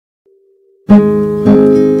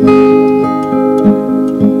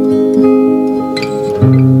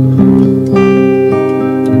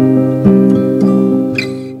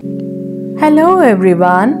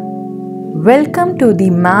everyone, welcome to the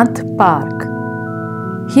Math Park.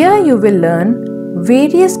 Here you will learn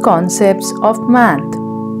various concepts of math.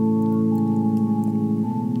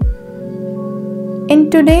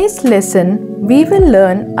 In today's lesson, we will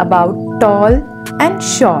learn about tall and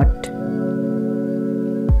short.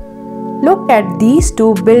 Look at these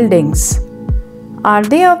two buildings. Are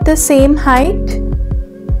they of the same height?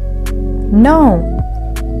 No.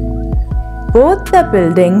 Both the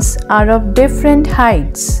buildings are of different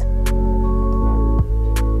heights.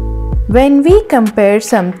 When we compare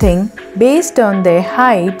something based on their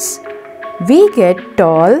heights, we get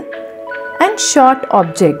tall and short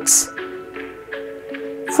objects.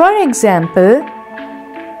 For example,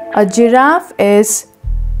 a giraffe is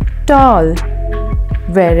tall,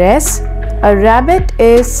 whereas a rabbit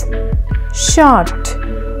is short.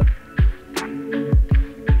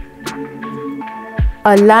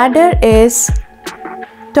 A ladder is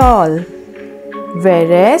tall,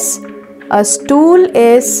 whereas a stool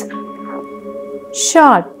is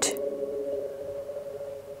short.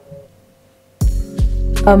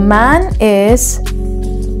 A man is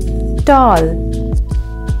tall.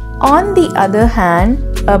 On the other hand,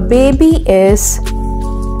 a baby is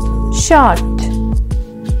short.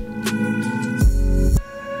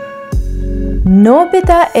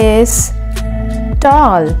 Nobita is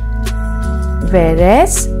tall,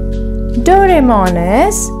 whereas Doraemon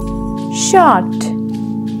is short.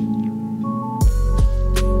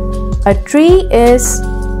 A tree is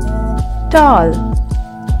tall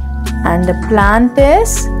and a plant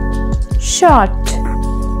is short.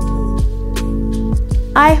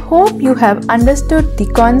 I hope you have understood the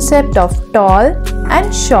concept of tall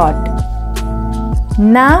and short.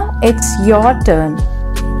 Now it's your turn.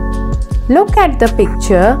 Look at the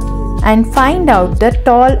picture and find out the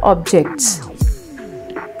tall objects.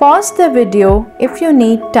 Pause the video if you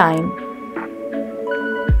need time.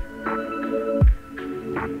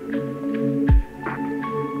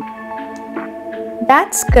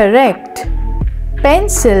 That's correct.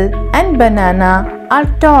 Pencil and banana are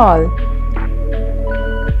tall.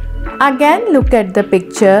 Again, look at the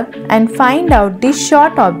picture and find out the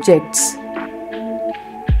short objects.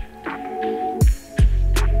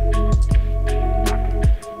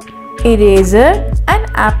 Eraser and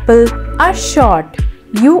apple are short.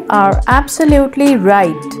 You are absolutely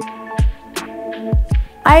right.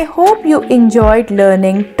 I hope you enjoyed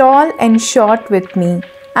learning tall and short with me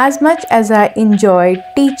as much as I enjoyed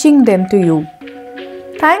teaching them to you.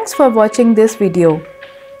 Thanks for watching this video.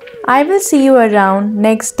 I will see you around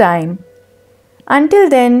next time. Until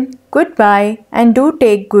then, goodbye and do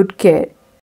take good care.